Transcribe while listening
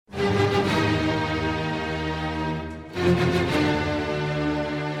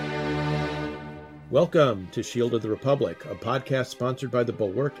Welcome to Shield of the Republic, a podcast sponsored by the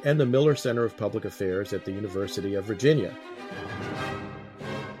Bulwark and the Miller Center of Public Affairs at the University of Virginia.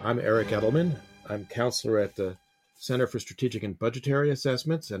 I'm Eric Edelman. I'm counselor at the Center for Strategic and Budgetary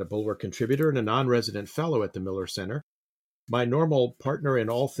Assessments and a Bulwark contributor and a non-resident fellow at the Miller Center. My normal partner in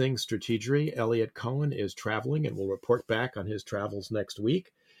all things strategery, Elliot Cohen, is traveling and will report back on his travels next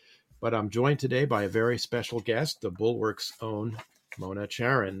week. But I'm joined today by a very special guest, the Bulwark's own Mona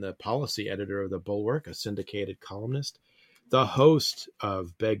Charen, the policy editor of the Bulwark, a syndicated columnist, the host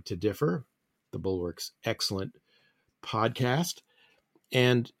of Beg to Differ, the Bulwark's excellent podcast,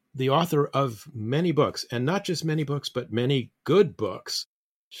 and the author of many books, and not just many books, but many good books.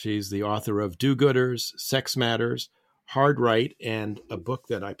 She's the author of Do-Gooders, Sex Matters, Hard Right, and a book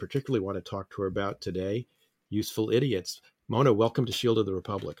that I particularly want to talk to her about today, Useful Idiots. Mona, welcome to Shield of the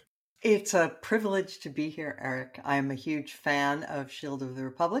Republic. It's a privilege to be here, Eric. I'm a huge fan of Shield of the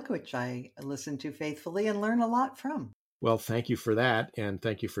Republic, which I listen to faithfully and learn a lot from. Well, thank you for that, and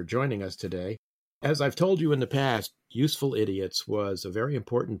thank you for joining us today. As I've told you in the past, Useful Idiots was a very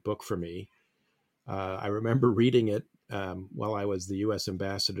important book for me. I remember reading it while I was the U.S.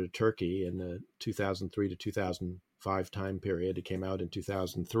 ambassador to Turkey in the 2003 to 2005 time period. It came out in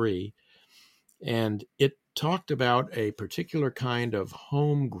 2003, and it talked about a particular kind of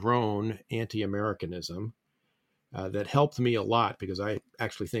homegrown anti-Americanism that helped me a lot because I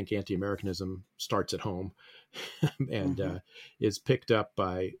actually think anti-Americanism starts at home and is picked up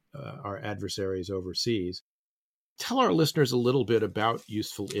by our adversaries overseas. Tell our listeners a little bit about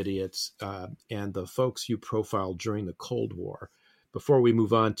Useful Idiots and the folks you profiled during the Cold War before we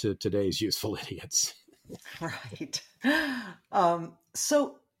move on to today's Useful Idiots. Right.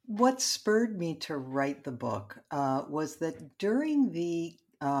 So what spurred me to write the book was that during the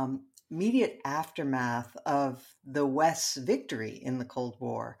immediate aftermath of the West's victory in the Cold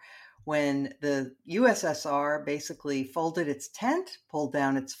War, when the USSR basically folded its tent, pulled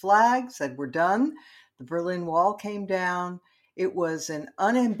down its flag, said, "We're done," the Berlin Wall came down. It was an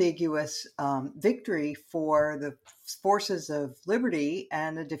unambiguous victory for the forces of liberty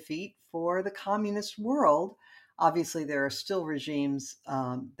and a defeat for the communist world. Obviously, there are still regimes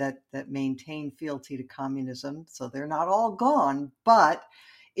that maintain fealty to communism, so they're not all gone, but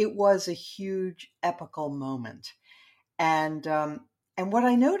it was a huge epical moment. And what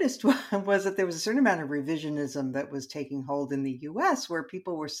I noticed was that there was a certain amount of revisionism that was taking hold in the U.S., where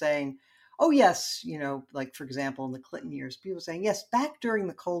people were saying, oh, yes, like, for example, in the Clinton years, people were saying, yes, back during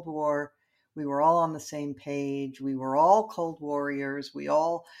the Cold War, we were all on the same page. We were all Cold Warriors. We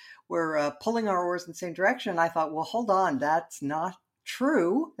all were pulling our oars in the same direction. And I thought, well, hold on, that's not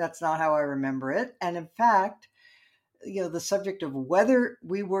true. That's not how I remember it. And in fact, the subject of whether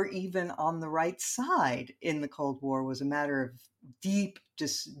we were even on the right side in the Cold War was a matter of deep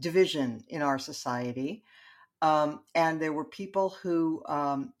division in our society. And there were people who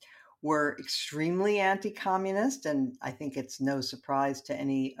were extremely anti-communist. And I think it's no surprise to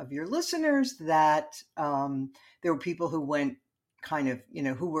any of your listeners that there were people who went kind of,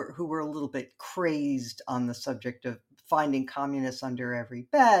 who were a little bit crazed on the subject of finding communists under every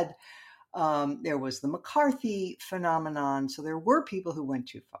bed. There was the McCarthy phenomenon. So there were people who went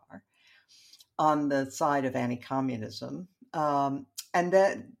too far on the side of anti-communism. And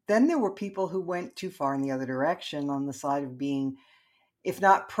then there were people who went too far in the other direction on the side of being, if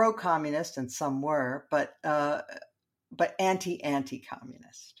not pro-communist, and some were, but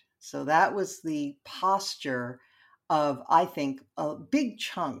anti-communist. So that was the posture of, I think, big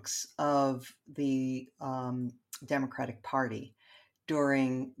chunks of the Democratic Party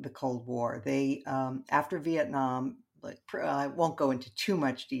during the Cold War. They, after Vietnam, I won't go into too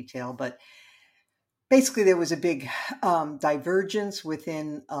much detail, but basically there was a big divergence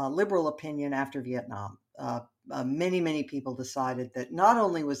within liberal opinion after Vietnam. Many people decided that not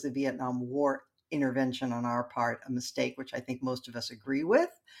only was the Vietnam War intervention on our part a mistake, which I think most of us agree with,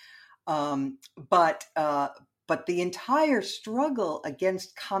 but the entire struggle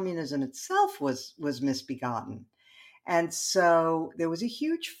against communism itself was misbegotten. And so there was a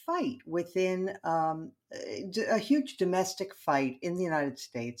huge fight within a huge domestic fight in the United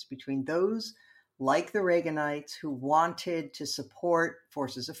States between those like the Reaganites who wanted to support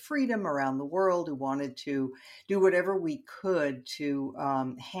forces of freedom around the world, who wanted to do whatever we could to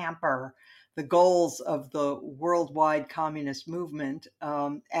hamper the goals of the worldwide communist movement.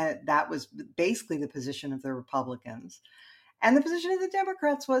 And that was basically the position of the Republicans. And the position of the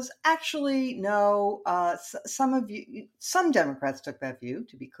Democrats was actually no. Some Democrats took that view,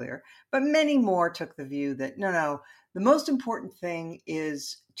 to be clear, but many more took the view that no. The most important thing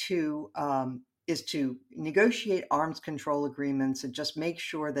is to is to negotiate arms control agreements and just make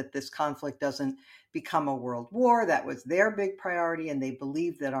sure that this conflict doesn't become a world war. That was their big priority, and they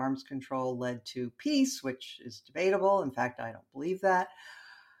believed that arms control led to peace, which is debatable. In fact, I don't believe that.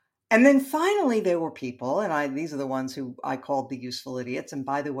 And then finally, there were people, and these are the ones who I called the useful idiots. And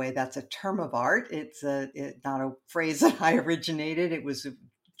by the way, that's a term of art. It's not a phrase that I originated. It was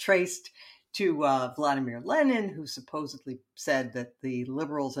traced to Vladimir Lenin, who supposedly said that the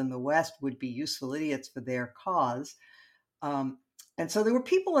liberals in the West would be useful idiots for their cause. And so there were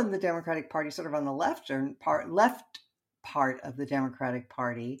people in the Democratic Party, sort of on the left part of the Democratic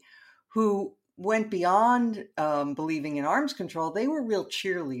Party, who went beyond believing in arms control. They were real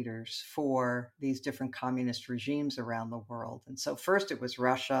cheerleaders for these different communist regimes around the world. And so first it was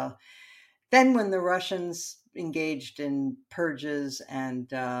Russia. Then when the Russians engaged in purges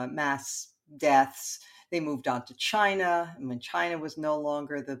and mass deaths, they moved on to China. And when China was no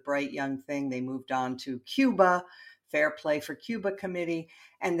longer the bright young thing, they moved on to Cuba, Fair Play for Cuba Committee,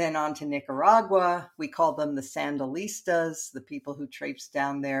 and then on to Nicaragua. We call them the Sandinistas, the people who traipsed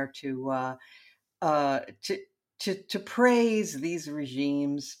down there to praise these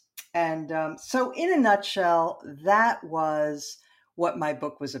regimes. And so in a nutshell, that was what my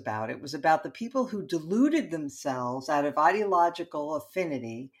book was about. It was about the people who deluded themselves out of ideological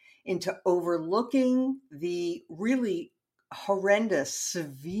affinity into overlooking the really horrendous,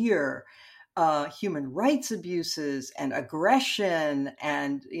 severe human rights abuses and aggression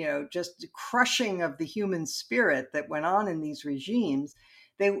and, just crushing of the human spirit that went on in these regimes.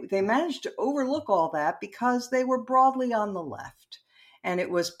 They managed to overlook all that because they were broadly on the left. And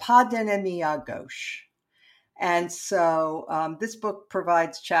it was pas d'ennemi à gauche. And so this book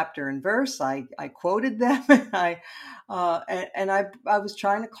provides chapter and verse. I quoted them, and I was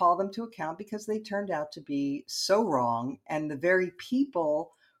trying to call them to account because they turned out to be so wrong. And the very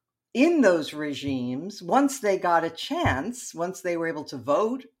people in those regimes, once they got a chance, once they were able to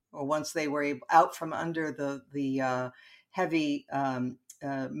vote, or once they were out from under the heavy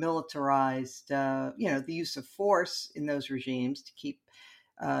militarized, the use of force in those regimes to keep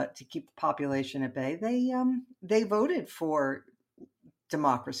the population at bay, they voted for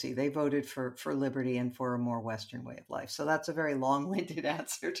democracy. They voted for liberty and for a more Western way of life. So that's a very long-winded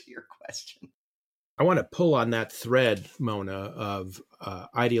answer to your question. I want to pull on that thread, Mona, of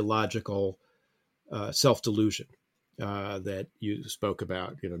ideological self-delusion that you spoke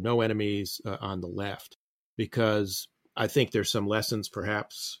about, no enemies on the left, because I think there's some lessons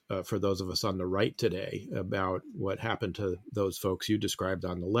perhaps for those of us on the right today about what happened to those folks you described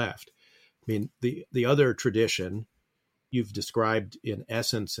on the left. I mean, the other tradition you've described in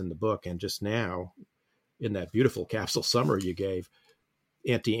essence in the book and just now in that beautiful capsule summary you gave,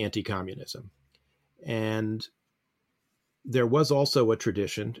 anti-communism. And there was also a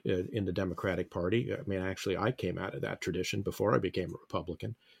tradition in the Democratic Party. I mean, actually, I came out of that tradition before I became a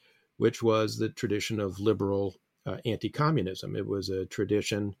Republican, which was the tradition of liberal anti-communism. It was a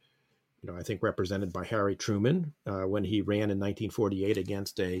tradition, I think represented by Harry Truman when he ran in 1948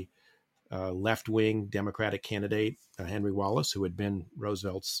 against a left-wing Democratic candidate, Henry Wallace, who had been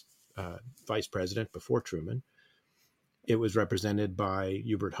Roosevelt's vice president before Truman. It was represented by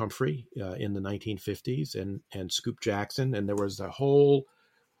Hubert Humphrey in the 1950s and Scoop Jackson. And there was a whole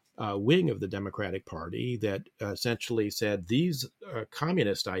wing of the Democratic Party that essentially said these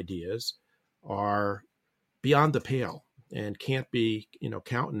communist ideas are beyond the pale and can't be,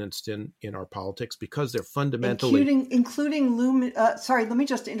 countenanced in our politics because they're fundamentally including sorry, let me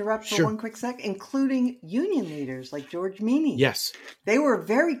just interrupt for Sure. one quick sec. Including union leaders like George Meany. Yes, they were a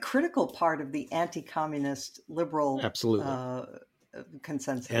very critical part of the anti-communist liberal absolutely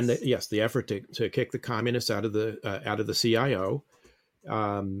consensus. And the effort to kick the communists out of the CIO,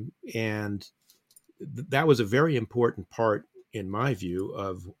 and that was a very important part, in my view,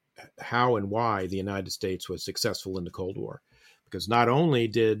 of how and why the United States was successful in the Cold War, because not only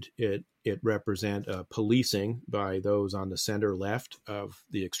did it represent policing by those on the center left of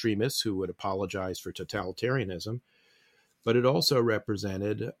the extremists who would apologize for totalitarianism, but it also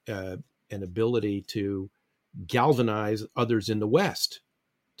represented an ability to galvanize others in the West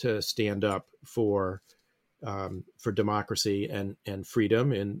to stand up for democracy and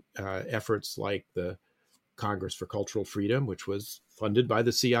freedom in efforts like the Congress for Cultural Freedom, which was funded by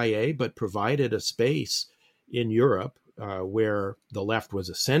the CIA, but provided a space in Europe where the left was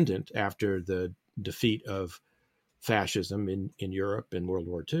ascendant after the defeat of fascism in Europe in World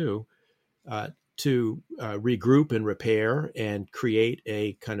War II, to regroup and repair and create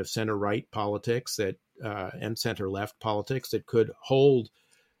a kind of center-right politics that and center-left politics that could hold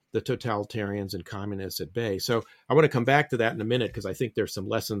the totalitarians and communists at bay. So I want to come back to that in a minute because I think there's some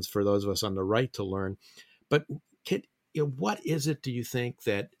lessons for those of us on the right to learn. But what is it, do you think,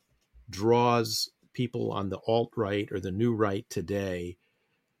 that draws people on the alt-right or the new right today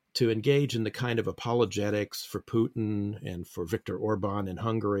to engage in the kind of apologetics for Putin and for Viktor Orban in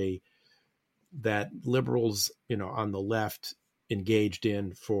Hungary that liberals, on the left engaged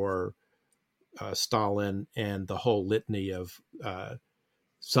in for Stalin and the whole litany of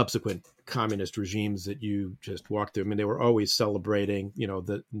subsequent communist regimes that you just walked through? I mean, they were always celebrating,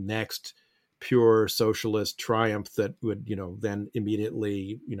 the next pure socialist triumph that would, then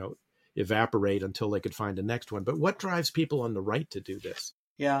immediately, evaporate until they could find the next one. But what drives people on the right to do this?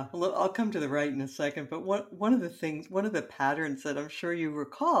 Yeah, well, I'll come to the right in a second. But one of the patterns that I'm sure you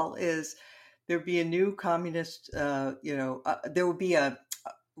recall is there'd be a new communist, there would be a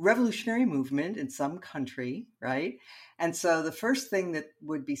revolutionary movement in some country, right? And so the first thing that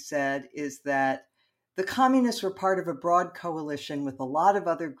would be said is that the communists were part of a broad coalition with a lot of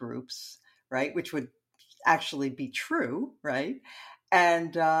other groups, right? Which would actually be true, right?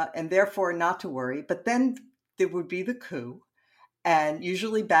 And therefore not to worry. But then there would be the coup, and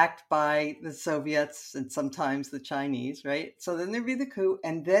usually backed by the Soviets and sometimes the Chinese, right? So then there'd be the coup,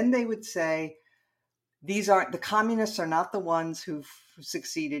 and then they would say, the communists are not the ones who've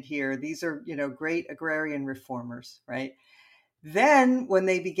succeeded here. These are, great agrarian reformers, right? Then when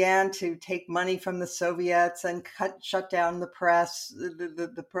they began to take money from the Soviets and shut down the press,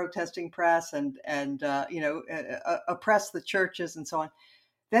 the protesting press, and oppress the churches and so on,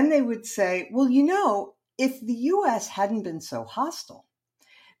 then they would say, well, if the U.S. hadn't been so hostile,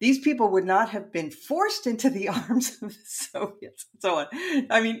 these people would not have been forced into the arms of the Soviets and so on.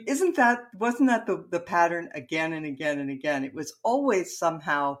 I mean, wasn't that the pattern again and again and again? It was always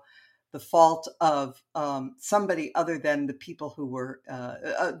somehow the fault of somebody other than the people who were,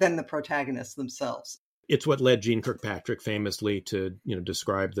 than the protagonists themselves. It's what led Jeane Kirkpatrick famously to,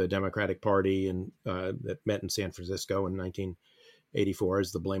 describe the Democratic Party that met in San Francisco in 1984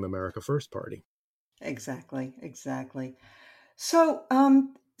 as the Blame America First Party. Exactly. So,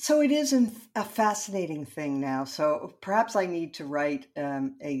 it is a fascinating thing now. So perhaps I need to write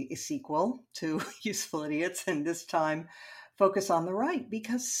a sequel to Useful Idiots, and this time focus on the right,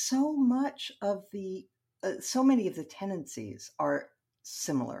 because so many of the tendencies are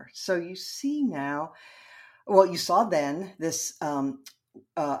similar. So you see now, well, you saw then this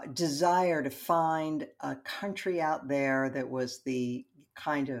desire to find a country out there that was the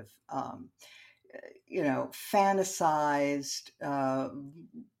kind of fantasized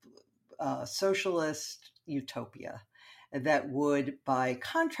socialist utopia that would, by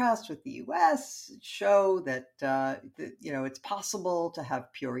contrast with the U.S., show that it's possible to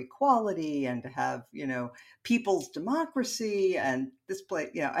have pure equality and to have people's democracy and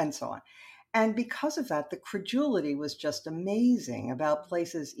and so on. And because of that, the credulity was just amazing about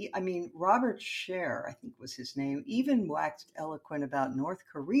places. I mean, Robert Scher, I think was his name, even waxed eloquent about North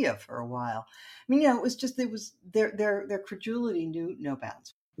Korea for a while. I mean, their credulity knew no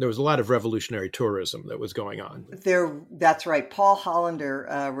bounds. There was a lot of revolutionary tourism that was going on. That's right. Paul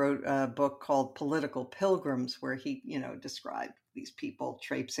Hollander wrote a book called Political Pilgrims, where he, described these people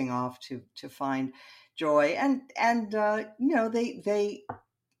traipsing off to find joy, and they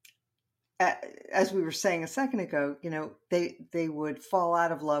as we were saying a second ago, they would fall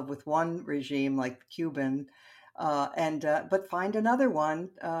out of love with one regime like the Cuban, but find another one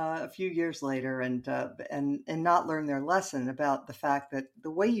a few years later, and not learn their lesson about the fact that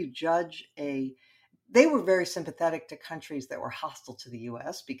the way you judge they were very sympathetic to countries that were hostile to the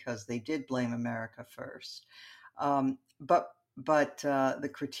U.S. because they did blame America first, but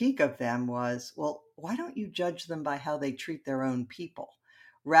the critique of them was, well, why don't you judge them by how they treat their own people,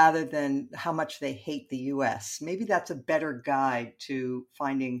 rather than how much they hate the U.S. Maybe that's a better guide to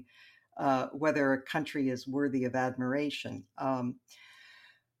finding whether a country is worthy of admiration. So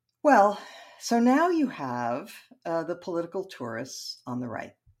now you have the political tourists on the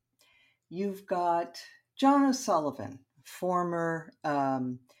right. You've got John O'Sullivan, former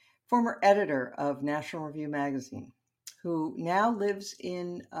editor of National Review magazine, who now lives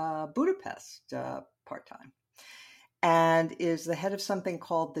in Budapest part-time, and is the head of something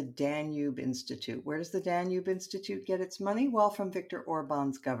called the Danube Institute. Where does the Danube Institute get its money? Well, from Viktor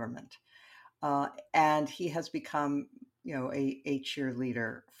Orban's government. And he has become, a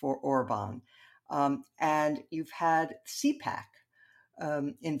cheerleader for Orban. And you've had CPAC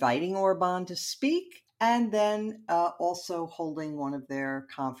inviting Orban to speak, and then also holding one of their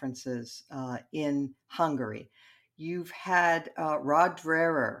conferences in Hungary. You've had Rod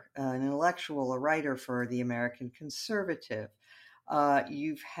Dreher, an intellectual, a writer for the American Conservative,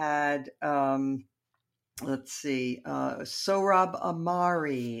 You've had, let's see, Sohrab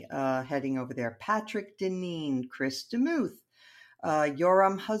Ahmari heading over there, Patrick Deneen, Chris DeMuth,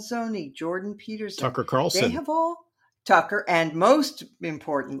 Yoram Hazony, Jordan Peterson. Tucker Carlson. They have all, Tucker, and most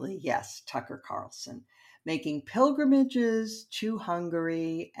importantly, yes, Tucker Carlson, making pilgrimages to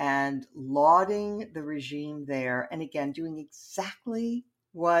Hungary and lauding the regime there. And again, doing exactly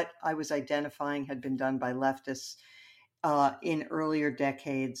what I was identifying had been done by leftists in earlier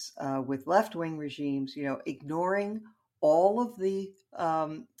decades with left-wing regimes, ignoring all of the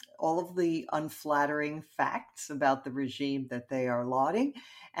unflattering facts about the regime that they are lauding.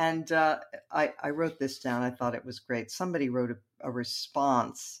 And I wrote this down. I thought it was great. Somebody wrote a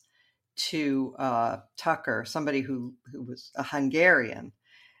response to Tucker, somebody who was a Hungarian,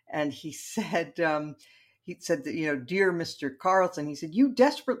 and he said that, dear Mr. Carlson, he said, you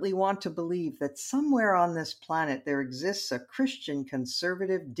desperately want to believe that somewhere on this planet there exists a Christian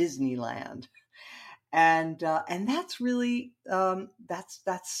conservative Disneyland. And that's really, that's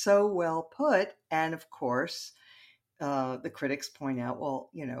so well put. And of course, the critics point out, well,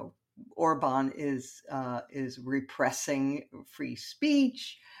 Orban is repressing free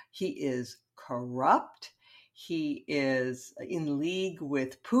speech. He is corrupt. He is in league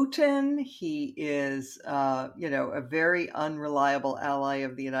with Putin. He is, a very unreliable ally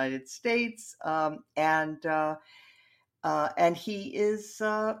of the United States, and he is,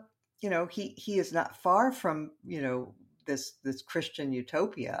 he is not far from, this Christian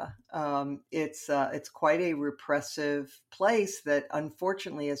utopia. It's quite a repressive place that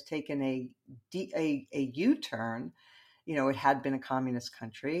unfortunately has taken a U-turn. It had been a communist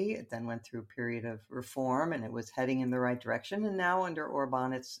country. It then went through a period of reform, and it was heading in the right direction. And now under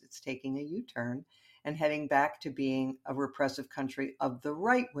Orban, it's taking a U-turn and heading back to being a repressive country of the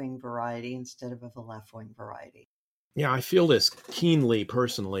right-wing variety instead of a left-wing variety. Yeah, I feel this keenly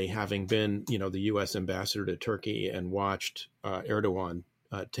personally, having been, the U.S. ambassador to Turkey and watched Erdogan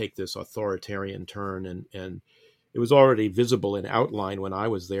take this authoritarian turn. And it was already visible in outline when I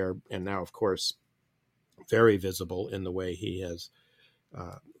was there. And now, of course, very visible in the way he has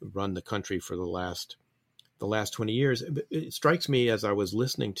run the country for the last 20 years. It strikes me as I was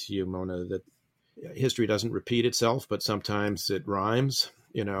listening to you, Mona, that history doesn't repeat itself, but sometimes it rhymes.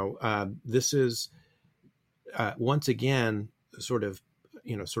 This is once again sort of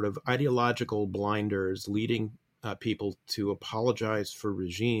ideological blinders leading people to apologize for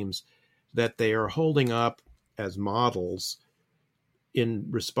regimes that they are holding up as models in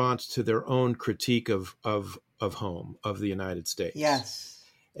response to their own critique of home, of the United States. Yes.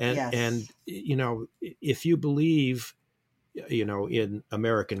 And if you believe, in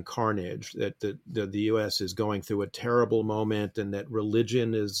American carnage, that the U.S. is going through a terrible moment and that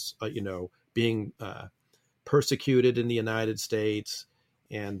religion is, being persecuted in the United States,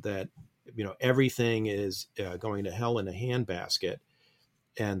 and that, everything is going to hell in a handbasket,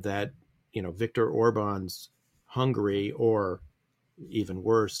 and that, Viktor Orban's Hungary, or even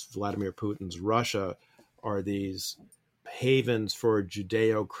worse, Vladimir Putin's Russia, are these havens for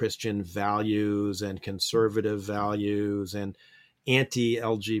Judeo-Christian values and conservative values and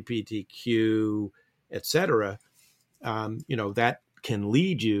anti-LGBTQ, et cetera, that can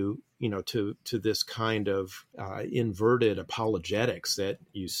lead you, to this kind of inverted apologetics that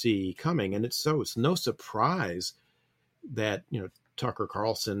you see coming. And it's no surprise that, Tucker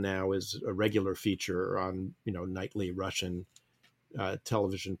Carlson now is a regular feature on, nightly Russian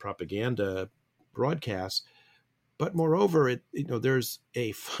television propaganda broadcasts. But moreover, there's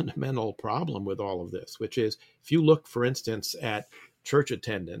a fundamental problem with all of this, which is if you look, for instance, at church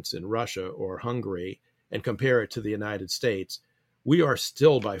attendance in Russia or Hungary and compare it to the United States, we are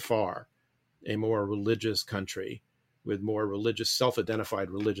still by far a more religious country with more religious,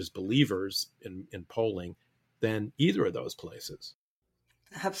 self-identified religious believers in polling than either of those places.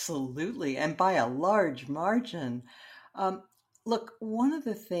 Absolutely. And by a large margin. Look, one of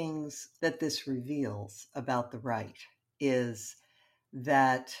the things that this reveals about the right is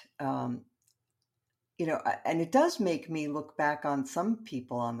that, and it does make me look back on some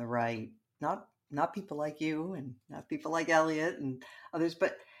people on the right, not people like you and not people like Elliot and others,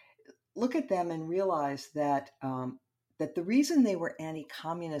 but look at them and realize that that the reason they were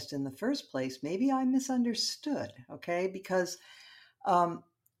anti-communist in the first place, maybe I misunderstood, okay? Because I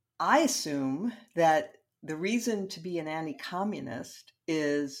assume that the reason to be an anti-communist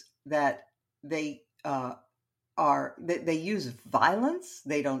is that they they use violence,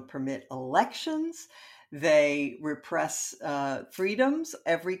 they don't permit elections, they repress freedoms,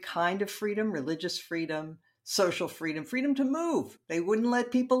 every kind of freedom, religious freedom, social freedom, freedom to move. They wouldn't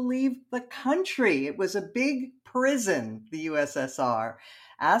let people leave the country. It was a big imprison the USSR.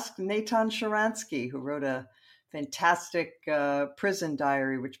 Ask Natan Sharansky, who wrote a fantastic prison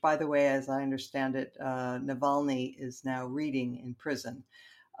diary, which, by the way, as I understand it, Navalny is now reading in prison.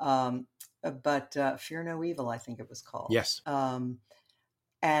 But Fear No Evil, I think it was called. Yes. But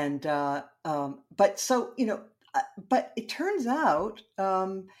so, but it turns out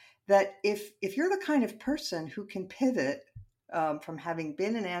that if you're the kind of person who can pivot from having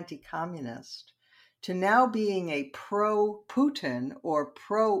been an anti-communist to now being a pro-Putin or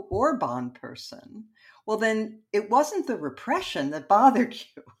pro-Orban person, well, then it wasn't the repression that bothered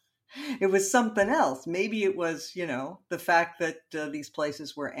you. It was something else. Maybe it was, the fact that these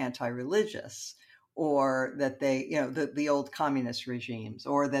places were anti-religious, or that they, the old communist regimes,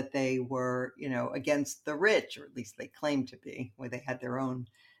 or that they were, against the rich, or at least they claimed to be, where they had their own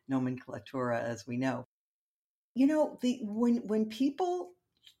nomenclatura, as we know. When people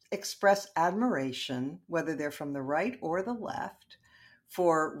express admiration, whether they're from the right or the left,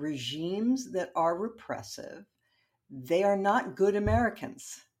 for regimes that are repressive, they are not good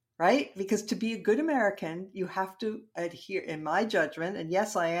Americans, right? Because to be a good American, you have to adhere, in my judgment, and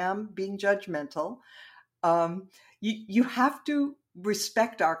yes, I am being judgmental, you have to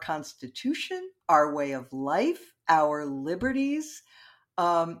respect our Constitution, our way of life, our liberties.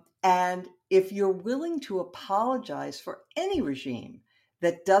 And if you're willing to apologize for any regime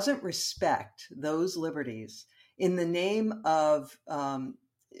that doesn't respect those liberties in the name of,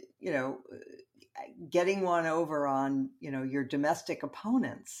 getting one over on, your domestic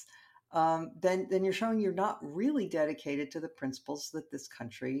opponents, then you're showing you're not really dedicated to the principles that this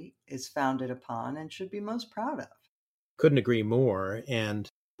country is founded upon and should be most proud of. Couldn't agree more. And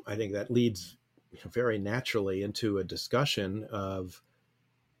I think that leads very naturally into a discussion of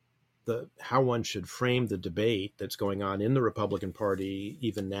how one should frame the debate that's going on in the Republican Party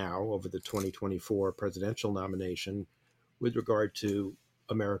even now over the 2024 presidential nomination with regard to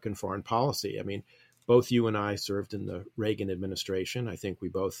American foreign policy. I mean, both you and I served in the Reagan administration. I think we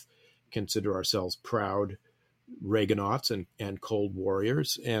both consider ourselves proud Reaganauts and Cold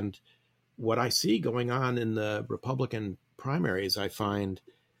Warriors. And what I see going on in the Republican primaries, I find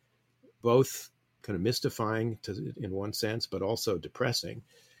both kind of mystifying in one sense, but also depressing,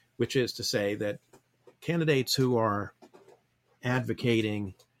 which is to say that candidates who are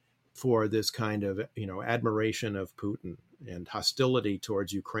advocating for this kind of, admiration of Putin and hostility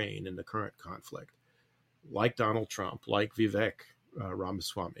towards Ukraine in the current conflict, like Donald Trump, like Vivek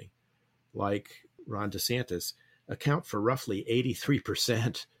Ramaswamy, like Ron DeSantis, account for roughly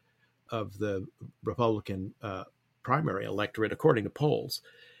 83% of the Republican primary electorate, according to polls.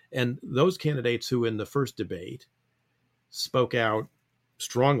 And those candidates who in the first debate spoke out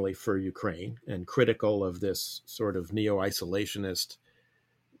strongly for Ukraine and critical of this sort of neo-isolationist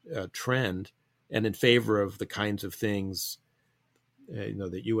trend, and in favor of the kinds of things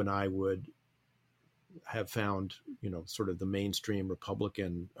that you and I would have found, sort of the mainstream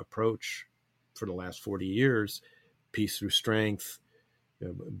Republican approach for the last 40 years, peace through strength,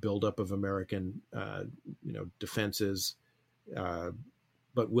 buildup of American, defenses,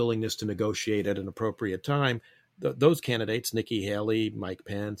 but willingness to negotiate at an appropriate time. Those candidates, Nikki Haley, Mike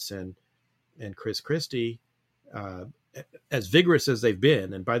Pence, and Chris Christie, as vigorous as they've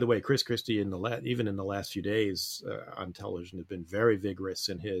been, and by the way, Chris Christie even in the last few days on television has been very vigorous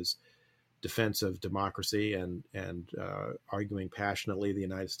in his defense of democracy and arguing passionately the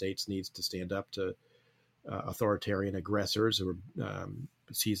United States needs to stand up to authoritarian aggressors who are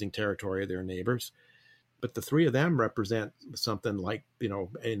seizing territory of their neighbors. But the three of them represent something like,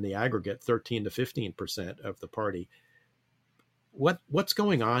 in the aggregate, 13 to 15% of the party. What's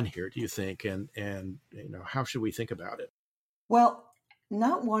going on here, do you think? And how should we think about it? Well,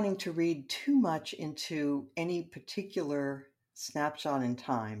 not wanting to read too much into any particular snapshot in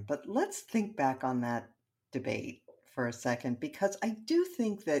time, but let's think back on that debate for a second, because I do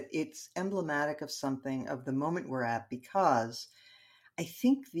think that it's emblematic of something of the moment we're at, because I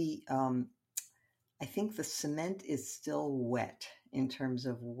think the cement is still wet in terms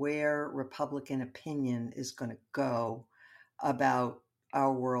of where Republican opinion is going to go about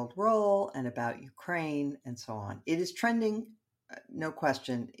our world role and about Ukraine and so on. It is trending, no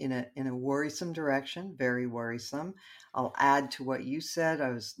question, in a worrisome direction, very worrisome. I'll add to what you said.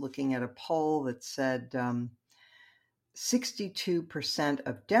 I was looking at a poll that said 62%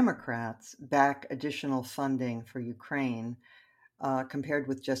 of Democrats back additional funding for Ukraine, compared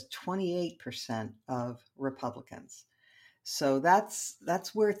with just 28% of Republicans. So that's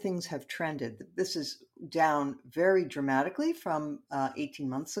where things have trended. This is down very dramatically from 18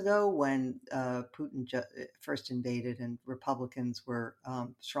 months ago when Putin first invaded and Republicans were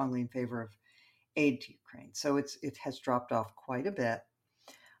strongly in favor of aid to Ukraine. So it has dropped off quite a bit.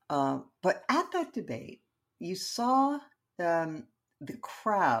 But at that debate, you saw the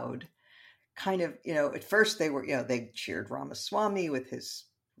crowd kind of, at first they cheered Ramaswamy with his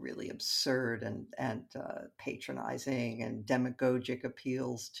really absurd and patronizing and demagogic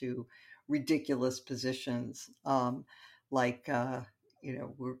appeals to ridiculous positions, like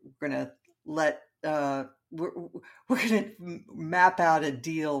we're going to let we're going to map out a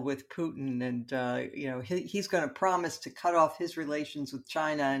deal with Putin, and he's going to promise to cut off his relations with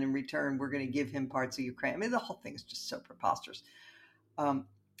China, and in return we're going to give him parts of Ukraine. I mean, the whole thing is just so preposterous.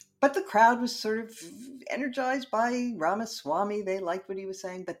 But the crowd was sort of energized by Ramaswamy. They liked what he was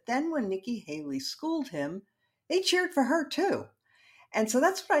saying. But then when Nikki Haley schooled him, they cheered for her too. And so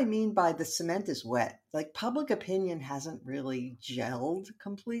that's what I mean by the cement is wet. Like, public opinion hasn't really gelled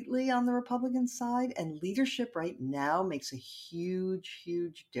completely on the Republican side. And leadership right now makes a huge,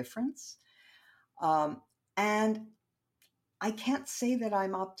 huge difference. And I can't say that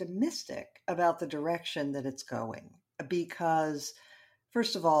I'm optimistic about the direction that it's going, because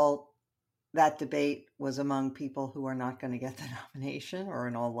first of all, that debate was among people who are not going to get the nomination, or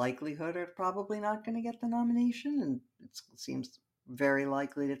in all likelihood are probably not going to get the nomination. And it seems very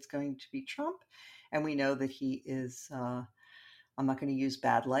likely that it's going to be Trump. And we know that he is, I'm not going to use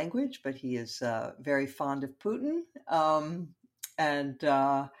bad language, but he is very fond of Putin, and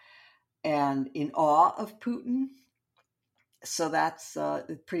in awe of Putin. So that's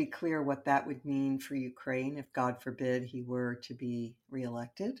pretty clear what that would mean for Ukraine if, God forbid, he were to be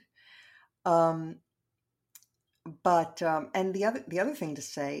reelected. And the other thing to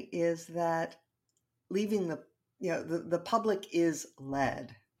say is that leaving the public is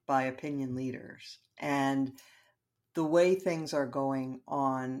led by opinion leaders, and the way things are going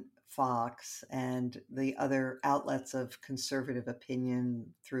on Fox and the other outlets of conservative opinion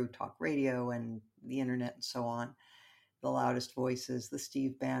through talk radio and the internet and so on, the loudest voices, the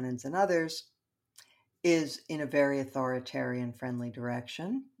Steve Bannons and others, is in a very authoritarian friendly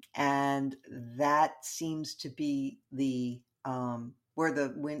direction. And that seems to be the where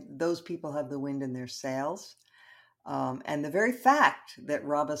those people have the wind in their sails. And the very fact that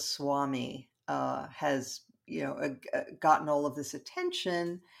Ramaswamy has gotten all of this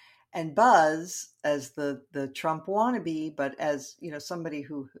attention and buzz as the Trump wannabe, but as somebody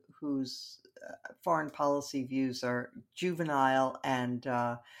whose foreign policy views are juvenile and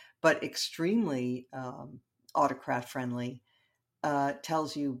but extremely autocrat friendly,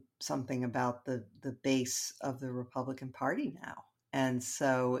 tells you something about the base of the Republican Party now. And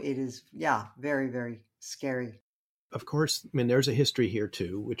so it is, very, very scary. Of course, I mean, there's a history here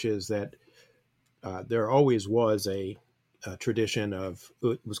too, which is that there always was a tradition of,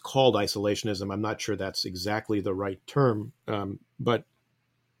 it was called isolationism. I'm not sure that's exactly the right term, but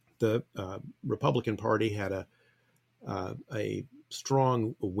the Republican Party had a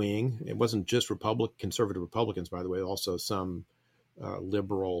strong wing. It wasn't just conservative Republicans, by the way, also some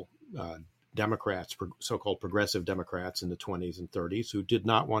liberal Democrats, so-called progressive Democrats in the 20s and 30s, who did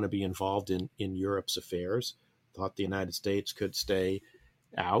not want to be involved in Europe's affairs, thought the United States could stay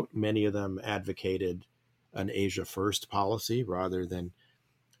out. Many of them advocated an Asia first policy rather than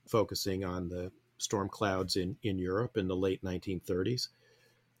focusing on the storm clouds in Europe in the late 1930s.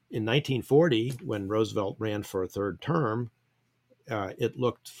 In 1940, when Roosevelt ran for a third term, it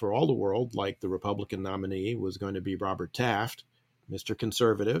looked for all the world like the Republican nominee was going to be Robert Taft, Mr.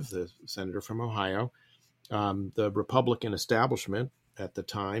 Conservative, the senator from Ohio. The Republican establishment at the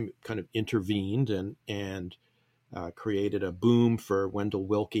time kind of intervened and created a boom for Wendell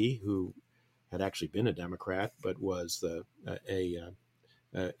Willkie, who had actually been a Democrat, but was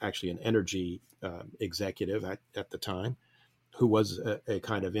actually an energy executive at the time, who was a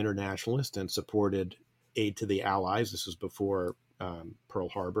kind of internationalist and supported aid to the Allies. This was before Pearl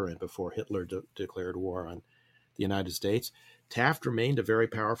Harbor and before Hitler declared war on the United States. Taft remained a very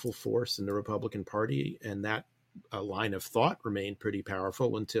powerful force in the Republican Party, and that line of thought remained pretty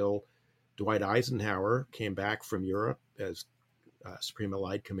powerful until Dwight Eisenhower came back from Europe as Supreme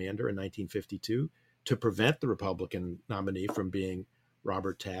Allied Commander in 1952 to prevent the Republican nominee from being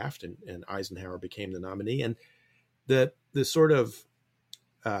Robert Taft, and Eisenhower became the nominee. And the sort of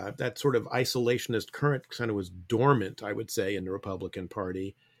that sort of isolationist current kind of was dormant, I would say, in the Republican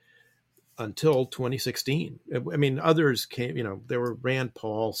Party until 2016. I mean, others came, there were Rand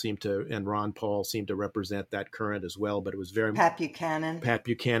Paul and Ron Paul seemed to represent that current as well, but it was very Pat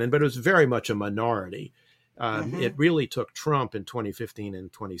Buchanan, but it was very much a minority. It really took Trump in 2015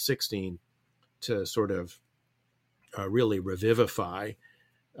 and 2016 to sort of really revivify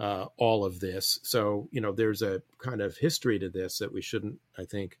all of this. So, there's a kind of history to this that we shouldn't, I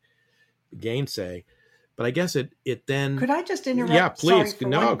think, gainsay. But I guess it then. Could I just interrupt? Yeah, please. Sorry for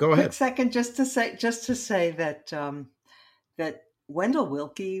No, one go quick ahead. second, just to say that that Wendell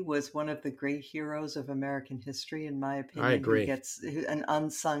Willkie was one of the great heroes of American history, in my I opinion. Who agree. gets an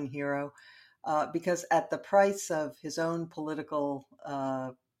unsung hero because at the price of his own political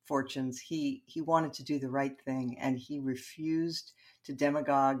fortunes, he wanted to do the right thing, and he refused to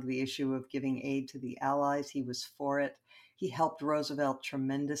demagogue the issue of giving aid to the Allies. He was for it. He helped Roosevelt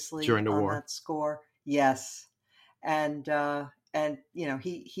tremendously During the on war. that score. Yes, and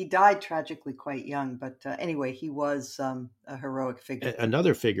he died tragically quite young. But anyway, he was a heroic figure.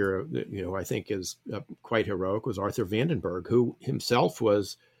 Another figure, I think is quite heroic was Arthur Vandenberg, who himself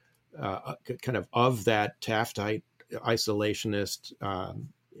was kind of that Taftite isolationist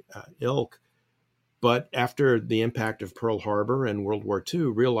ilk. But after the impact of Pearl Harbor and World War II,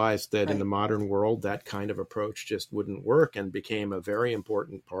 realized that in the modern world, that kind of approach just wouldn't work, and became a very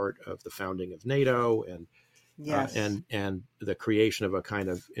important part of the founding of NATO and Yes. And the creation of a kind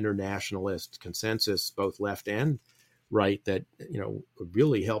of internationalist consensus, both left and right, that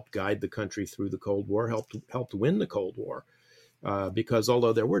really helped guide the country through the Cold War, helped win the Cold War. Because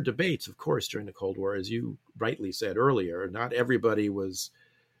although there were debates, of course, during the Cold War, as you rightly said earlier, not everybody was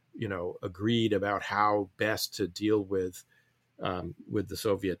agreed about how best to deal with the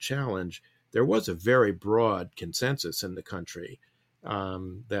Soviet challenge. There was a very broad consensus in the country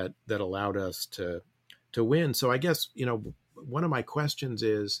that allowed us to win. So I guess, one of my questions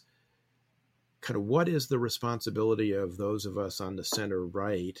is kind of what is the responsibility of those of us on the center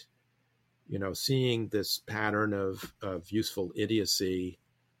right, seeing this pattern of useful idiocy,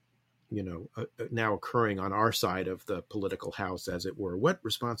 now occurring on our side of the political house, as it were. What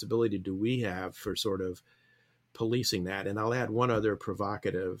responsibility do we have for sort of policing that? And I'll add one other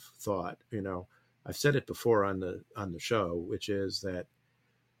provocative thought. I've said it before on the show, which is that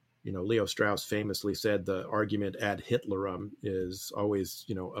Leo Strauss famously said the argument ad Hitlerum is always,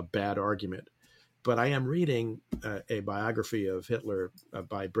 a bad argument. But I am reading a biography of Hitler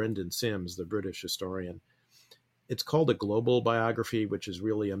by Brendan Sims, the British historian. It's called a global biography, which is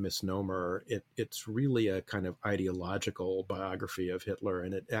really a misnomer. It's really a kind of ideological biography of Hitler,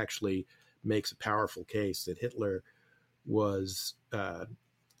 and it actually makes a powerful case that Hitler was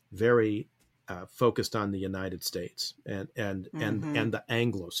very focused on the United States and the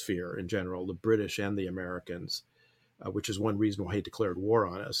Anglosphere in general, the British and the Americans, which is one reason why he declared war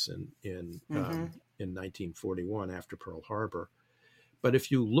on us in 1941 after Pearl Harbor. But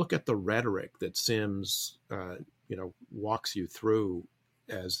if you look at the rhetoric that Sims walks you through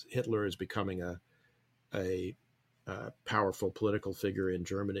as Hitler is becoming a powerful political figure in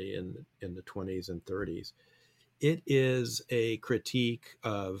Germany in the 20s and 30s, it is a critique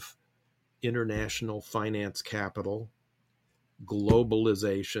of international finance capital,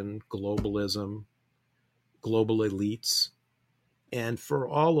 globalization, globalism, global elites. And for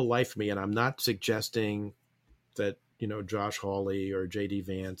all the life of me, and I'm not suggesting that, Josh Hawley or J.D.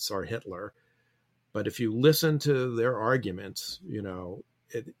 Vance are Hitler, but if you listen to their arguments,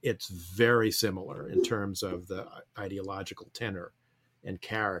 it's very similar in terms of the ideological tenor and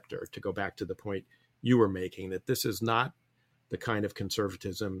character, to go back to the point you were making, that this is not the kind of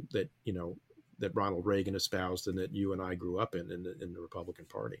conservatism that, that Ronald Reagan espoused and that you and I grew up in the Republican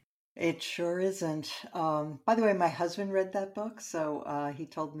Party. It sure isn't. By the way, my husband read that book, so he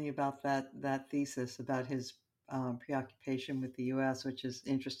told me about that thesis about his preoccupation with the U.S., which is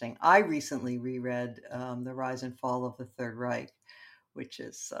interesting. I recently reread The Rise and Fall of the Third Reich, which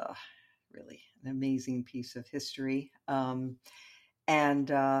is really an amazing piece of history. And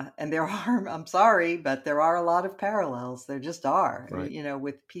there are, I'm sorry, but there are a lot of parallels. There just are, right.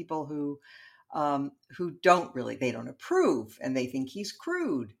 With people who they don't approve and they think he's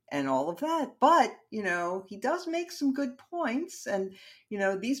crude and all of that. But, he does make some good points, and,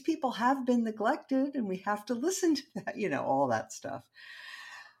 these people have been neglected and we have to listen to that, all that stuff.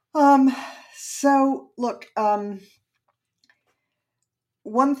 So look,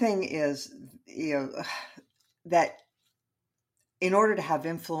 one thing is, that in order to have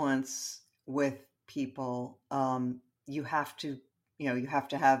influence with people, you have to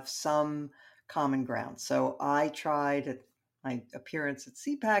have some common ground. So I tried at my appearance at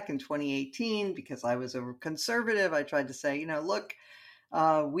CPAC in 2018, because I was a conservative. I tried to say, look,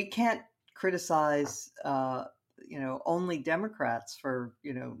 we can't criticize, only Democrats for,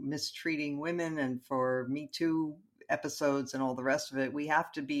 mistreating women and for Me Too episodes and all the rest of it. We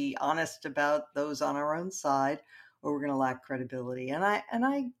have to be honest about those on our own side, or we're going to lack credibility. And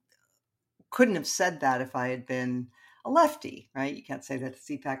I couldn't have said that if I had been a lefty, right? You can't say that to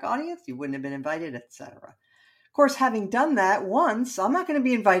CPAC audience. You wouldn't have been invited, etc. Of course, having done that once, I'm not going to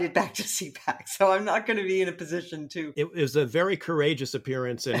be invited back to CPAC, so I'm not going to be in a position to. It was a very courageous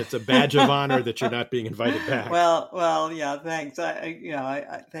appearance, and it's a badge of honor that you're not being invited back. Well, yeah, thanks.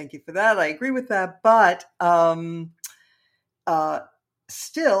 I thank you for that. I agree with that, but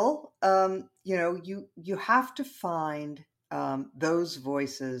still, you have to find those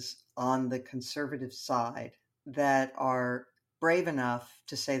voices on the conservative side that are brave enough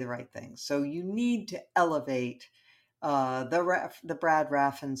to say the right things. So you need to elevate the Brad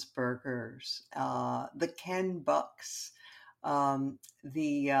Raffenspergers, the Ken Bucks, the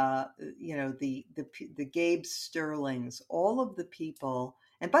Gabe Sterlings, all of the people.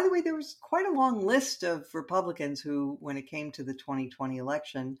 And by the way, there was quite a long list of Republicans who, when it came to the 2020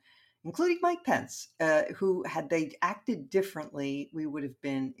 election, including Mike Pence, who, had they acted differently, we would have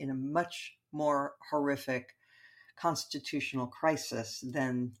been in a much more horrific constitutional crisis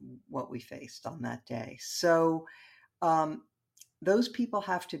than what we faced on that day. So those people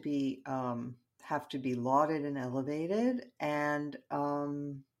have to be lauded and elevated, and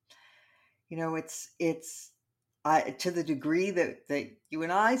it's to the degree that you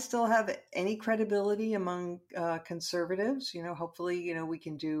and I still have any credibility among conservatives. Hopefully, we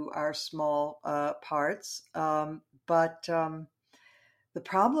can do our small parts. But the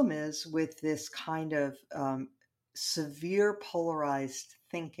problem is with this kind of severe polarized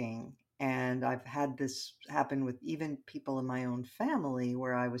thinking. And I've had this happen with even people in my own family,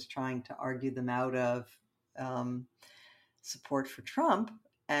 where I was trying to argue them out of support for Trump.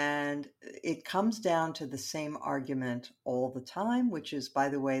 And it comes down to the same argument all the time, which is, by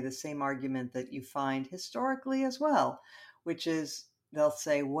the way, the same argument that you find historically as well, which is they'll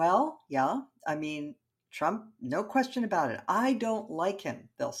say, well, yeah, I mean, Trump, no question about it. I don't like him,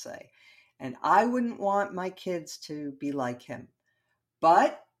 they'll say. And I wouldn't want my kids to be like him.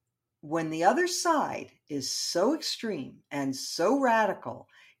 But when the other side is so extreme and so radical,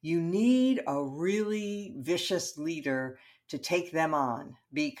 you need a really vicious leader to take them on,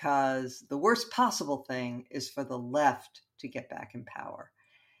 because the worst possible thing is for the left to get back in power.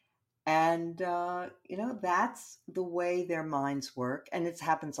 And, that's the way their minds work. And it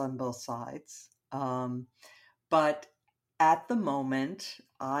happens on both sides. But at the moment,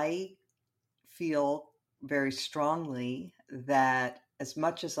 I feel very strongly that, as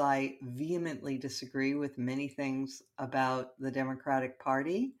much as I vehemently disagree with many things about the Democratic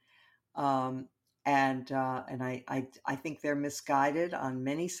Party, and I think they're misguided on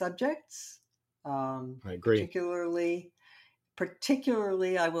many subjects. I agree.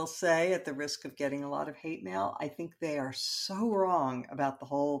 Particularly, I will say, at the risk of getting a lot of hate mail, I think they are so wrong about the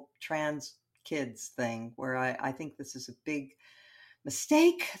whole trans kids thing, where I think this is a big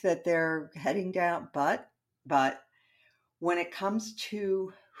mistake that they're heading down. But when it comes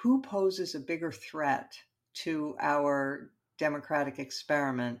to who poses a bigger threat to our democratic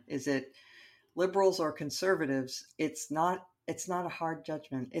experiment, is it liberals or conservatives? It's not a hard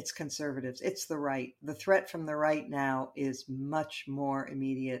judgment. It's conservatives. It's the right. The threat from the right now is much more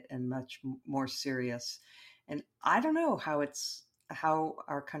immediate and much more serious. And I don't know how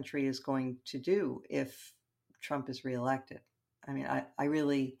our country is going to do if Trump is reelected. I mean, I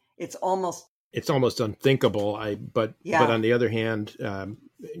really, it's almost unthinkable. But on the other hand,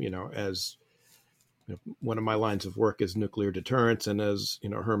 as one of my lines of work is nuclear deterrence, and as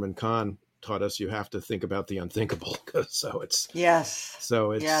Herman Kahn taught us, you have to think about the unthinkable. Yes.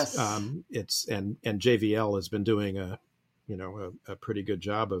 And JVL has been doing a pretty good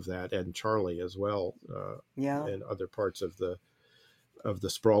job of that, and Charlie as well. In other parts of the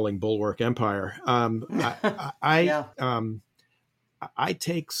sprawling bulwark empire. I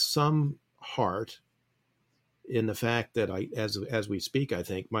take some heart in the fact that as we speak, I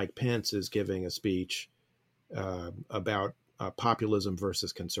think Mike Pence is giving a speech about populism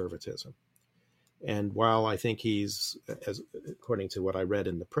versus conservatism. And while I think he's, according to what I read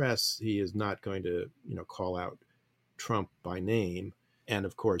in the press, he is not going to, call out Trump by name. And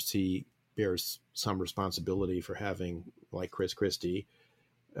of course, he bears some responsibility for having, like Chris Christie,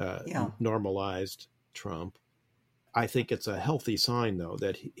 normalized Trump. I think it's a healthy sign, though,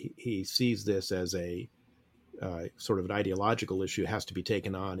 that he sees this as a sort of an ideological issue has to be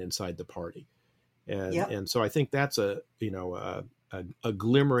taken on inside the party. And so I think that's a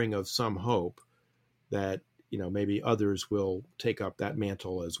glimmering of some hope that, maybe others will take up that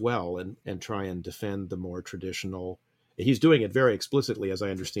mantle as well and try and defend the more traditional. He's doing it very explicitly, as I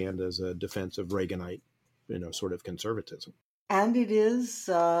understand, as a defense of Reaganite, sort of conservatism. And it is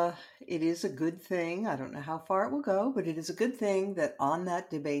a good thing. I don't know how far it will go, but it is a good thing that on that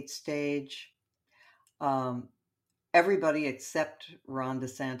debate stage, everybody except Ron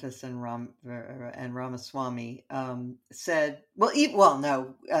DeSantis and Ramaswamy said, Ron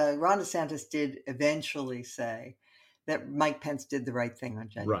DeSantis did eventually say that Mike Pence did the right thing on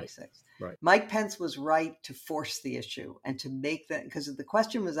January 6th. Right. Mike Pence was right to force the issue and to make that, because the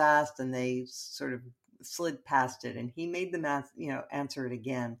question was asked and they sort of slid past it, and he made them answer it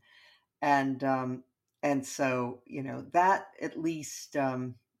again. And so, that at least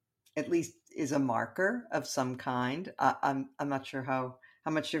is a marker of some kind. I'm not sure how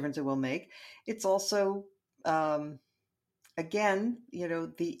much difference it will make. It's also, again,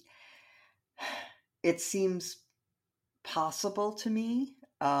 it seems possible to me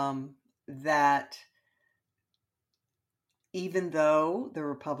that even though the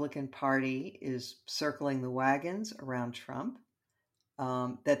Republican Party is circling the wagons around Trump,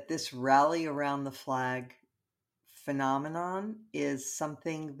 that this rally around the flag phenomenon is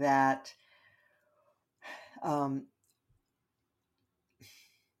something that I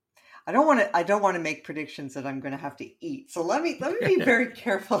don't want to make predictions that I'm going to have to eat. So let me be very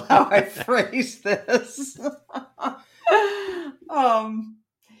careful how I phrase this.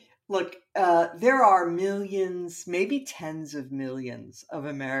 Look, there are millions, maybe tens of millions of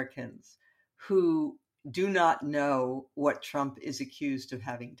Americans who do not know what Trump is accused of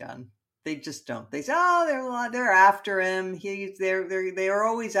having done. They just don't. They say, "Oh, they're after him. They are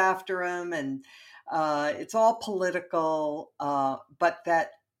always after him, and it's all political." But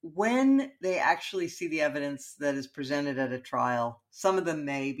that when they actually see the evidence that is presented at a trial, some of them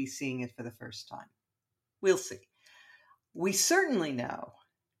may be seeing it for the first time. We'll see. We certainly know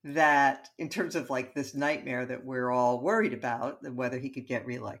that in terms of like this nightmare that we're all worried about, whether he could get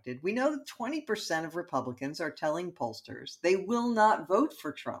reelected, we know that 20% of Republicans are telling pollsters they will not vote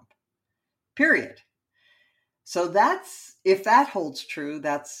for Trump, period. So if that holds true,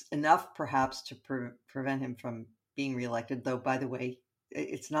 that's enough perhaps to prevent him from being reelected. Though, by the way,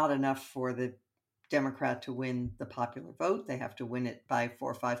 it's not enough for the Democrat to win the popular vote. They have to win it by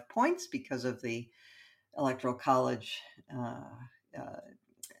 4 or 5 points because of the Electoral College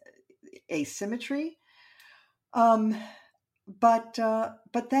asymmetry. But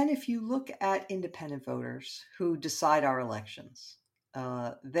then if you look at independent voters who decide our elections,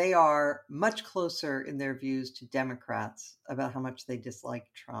 they are much closer in their views to Democrats about how much they dislike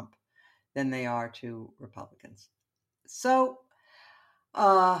Trump than they are to Republicans. So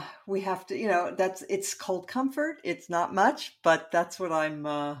we have to, it's cold comfort. It's not much, but that's what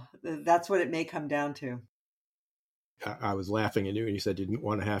that's what it may come down to. I was laughing at you when you said you didn't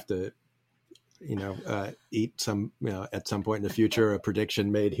want to have to, eat some, at some point in the future, a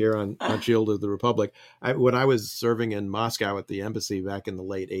prediction made here on Shield of the Republic. When I was serving in Moscow at the embassy back in the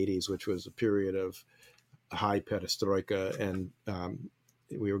late 80s, which was a period of high perestroika, and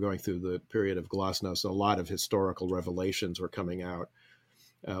we were going through the period of glasnost, a lot of historical revelations were coming out.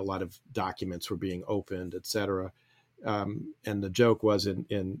 A lot of documents were being opened, et cetera. And the joke was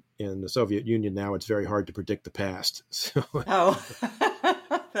in the Soviet Union now, it's very hard to predict the past. So,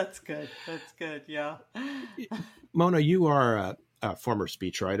 that's good. That's good. Yeah. Mona, you are a former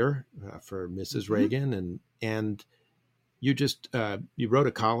speechwriter for Mrs. Reagan, and you just you wrote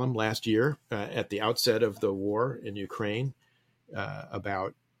a column last year at the outset of the war in Ukraine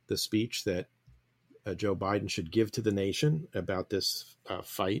about the speech that Joe Biden should give to the nation about this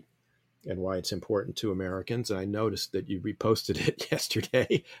fight and why it's important to Americans. And I noticed that you reposted it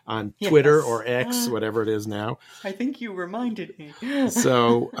yesterday on Twitter or X, whatever it is now. I think you reminded me.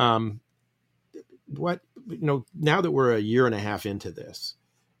 So now that we're a year and a half into this,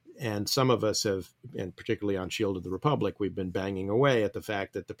 and some of us have, and particularly on Shield of the Republic, we've been banging away at the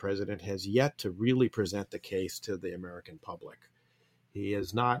fact that the president has yet to really present the case to the American public. He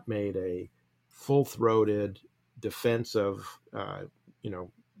has not made a full-throated defense of,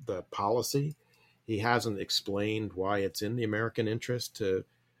 the policy. He hasn't explained why it's in the American interest to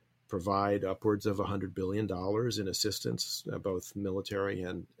provide upwards of $100 billion in assistance, both military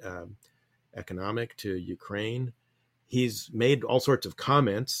and economic, to Ukraine. He's made all sorts of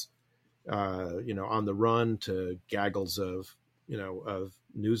comments, on the run to gaggles of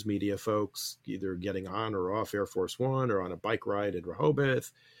news media folks, either getting on or off Air Force One or on a bike ride in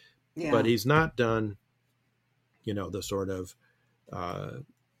Rehoboth. Yeah. But he's not done, the sort of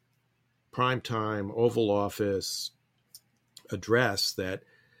primetime Oval Office address that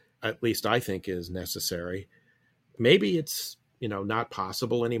at least I think is necessary. Maybe it's, not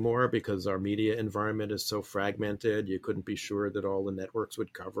possible anymore because our media environment is so fragmented. You couldn't be sure that all the networks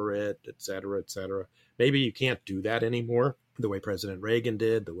would cover it, et cetera, et cetera. Maybe you can't do that anymore the way President Reagan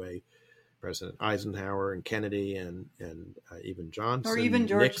did, the way President Eisenhower and Kennedy and even Johnson, or even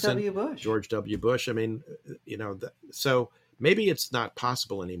George Nixon, W. Bush. George W. Bush. I mean, so maybe it's not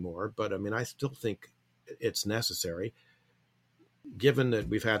possible anymore, but I mean, I still think it's necessary, given that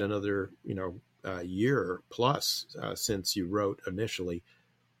we've had another, year plus since you wrote initially.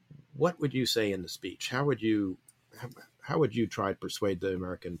 What would you say in the speech? How would you try to persuade the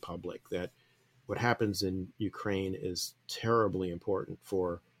American public that what happens in Ukraine is terribly important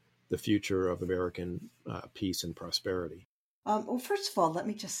for the future of American peace and prosperity? Well, first of all, let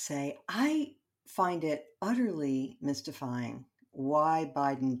me just say, I find it utterly mystifying why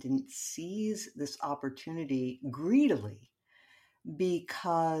Biden didn't seize this opportunity greedily,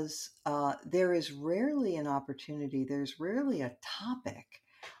 because there is rarely an opportunity, there's rarely a topic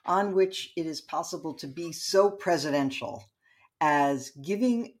on which it is possible to be so presidential as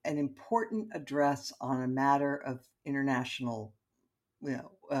giving an important address on a matter of international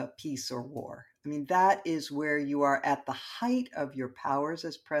peace or war. I mean, that is where you are at the height of your powers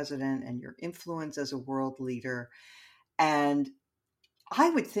as president and your influence as a world leader. And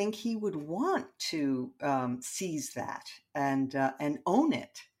I would think he would want to seize that and own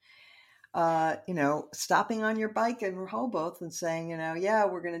it. Stopping on your bike in Rehoboth and saying, yeah,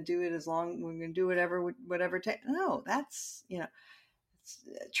 we're going to do it we're going to do whatever it takes. No, that's,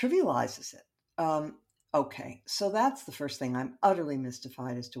 trivializes it. Okay, so that's the first thing. I'm utterly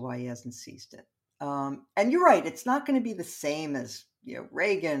mystified as to why he hasn't seized it. And you're right; it's not going to be the same as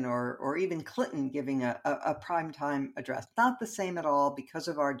Reagan or even Clinton giving a primetime address. Not the same at all because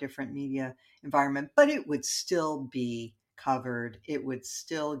of our different media environment. But it would still be covered. It would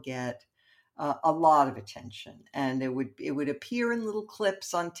still get a lot of attention, and it would appear in little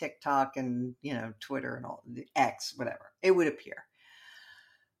clips on TikTok and Twitter and all X, whatever. It would appear.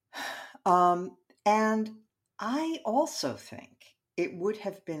 And I also think it would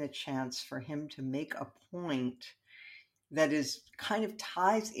have been a chance for him to make a point that is kind of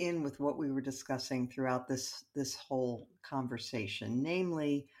ties in with what we were discussing throughout this whole conversation.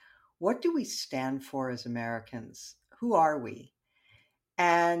 Namely, what do we stand for as Americans? Who are we?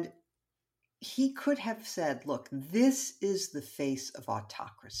 And he could have said, look, this is the face of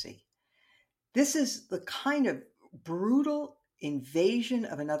autocracy. This is the kind of brutal invasion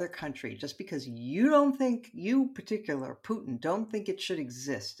of another country just because you particular Putin don't think it should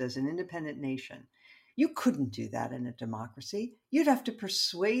exist as an independent nation. You couldn't do that in a democracy. You'd have to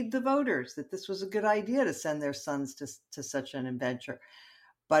persuade the voters that this was a good idea to send their sons to such an adventure.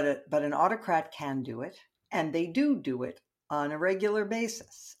 But an autocrat can do it, and they do it on a regular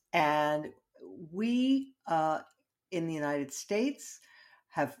basis. And we in the United States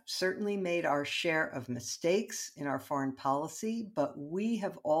have certainly made our share of mistakes in our foreign policy, but we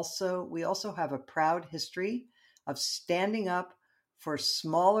also have a proud history of standing up for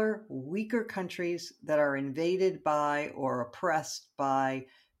smaller, weaker countries that are invaded by or oppressed by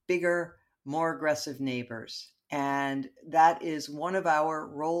bigger, more aggressive neighbors. And that is one of our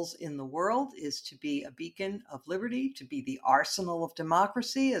roles in the world, is to be a beacon of liberty, to be the arsenal of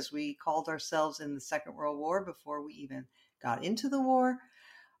democracy, as we called ourselves in the Second World War before we even got into the war.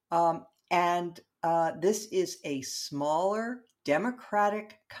 This is a smaller,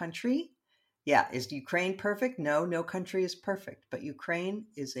 democratic country. Yeah, is Ukraine perfect? No country is perfect. But Ukraine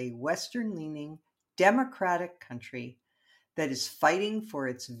is a Western-leaning, democratic country that is fighting for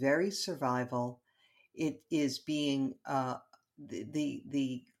its very survival. It is being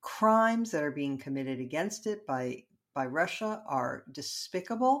the crimes that are being committed against it by Russia are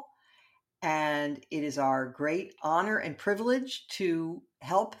despicable. And it is our great honor and privilege to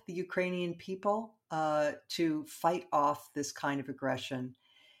help the Ukrainian people to fight off this kind of aggression.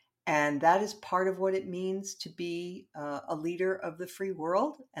 And that is part of what it means to be a leader of the free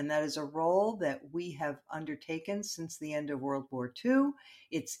world. And that is a role that we have undertaken since the end of World War II.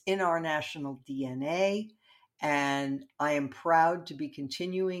 It's in our national DNA. And I am proud to be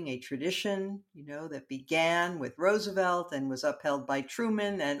continuing a tradition, that began with Roosevelt and was upheld by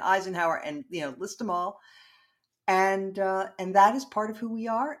Truman and Eisenhower and, list them all. And that is part of who we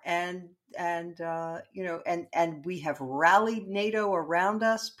are. And we have rallied NATO around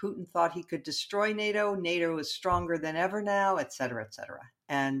us. Putin thought he could destroy NATO. NATO is stronger than ever now, et cetera, et cetera.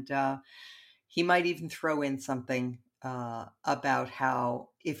 And he might even throw in something about how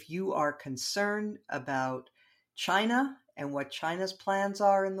if you are concerned about China and what China's plans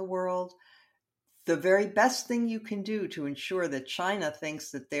are in the world, the very best thing you can do to ensure that China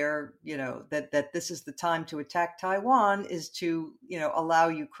thinks that they're, that this is the time to attack Taiwan is to, allow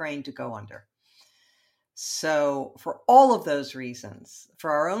Ukraine to go under. So for all of those reasons,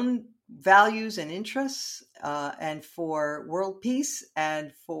 for our own values and interests, and for world peace,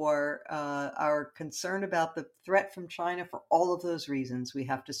 and for our concern about the threat from China, for all of those reasons, we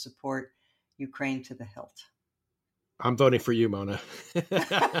have to support Ukraine to the hilt. I'm voting for you, Mona.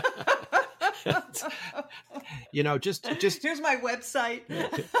 Just here's my website.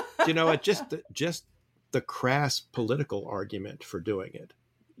 Just the crass political argument for doing it,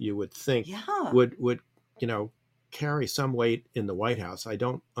 you would think Yeah. would carry some weight in the White House. I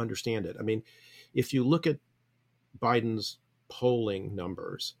don't understand it. I mean, if you look at Biden's polling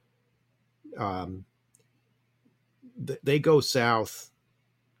numbers, they go south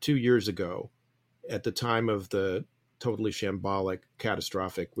 2 years ago at the time of the totally shambolic,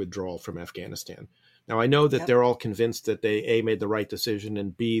 catastrophic withdrawal from Afghanistan. Now, I know that they're all convinced that they, A, made the right decision,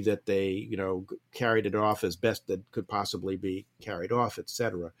 and B, that they, carried it off as best that could possibly be carried off, et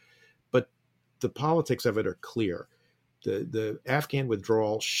cetera. But the politics of it are clear. The Afghan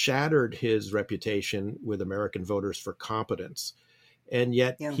withdrawal shattered his reputation with American voters for competence. And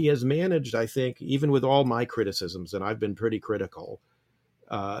yet he has managed, I think, even with all my criticisms, and I've been pretty critical,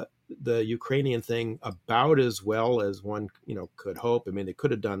 the Ukrainian thing about as well as one, could hope. I mean, they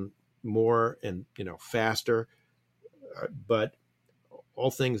could have done more and, faster, but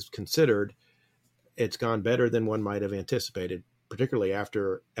all things considered, it's gone better than one might have anticipated, particularly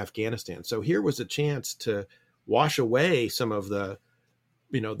after Afghanistan. So here was a chance to wash away some of the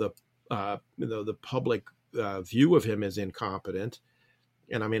public view of him as incompetent.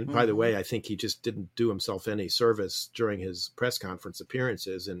 And I mean, by the way, I think he just didn't do himself any service during his press conference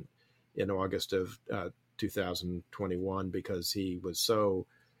appearances in August of 2021, because he was so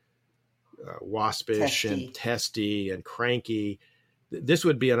waspish and testy and cranky. This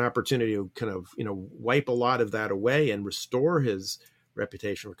would be an opportunity to kind of, wipe a lot of that away and restore his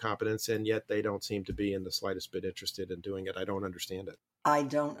reputation for competence. And yet they don't seem to be in the slightest bit interested in doing it. I don't understand it. I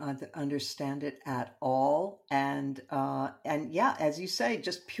don't understand it at all. And yeah, as you say,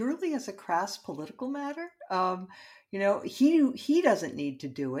 just purely as a crass political matter, he doesn't need to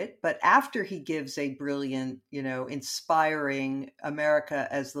do it. But after he gives a brilliant, inspiring America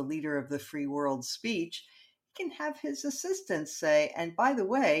as the leader of the free world speech, he can have his assistants say, and by the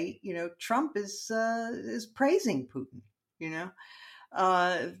way, Trump is praising Putin.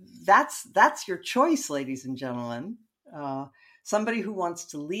 That's your choice, ladies and gentlemen. Somebody who wants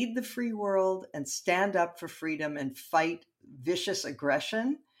to lead the free world and stand up for freedom and fight vicious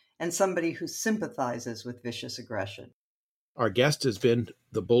aggression, and somebody who sympathizes with vicious aggression. Our guest has been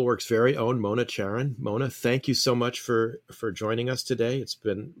the Bulwark's very own Mona Charen. Mona, thank you so much for joining us today. It's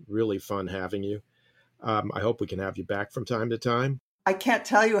been really fun having you. I hope we can have you back from time to time. I can't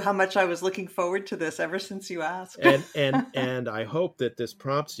tell you how much I was looking forward to this ever since you asked. And I hope that this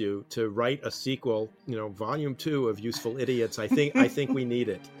prompts you to write a sequel, volume 2 of Useful Idiots. I think we need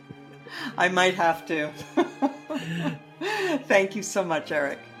it. I might have to. Thank you so much,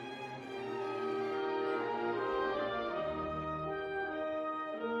 Eric.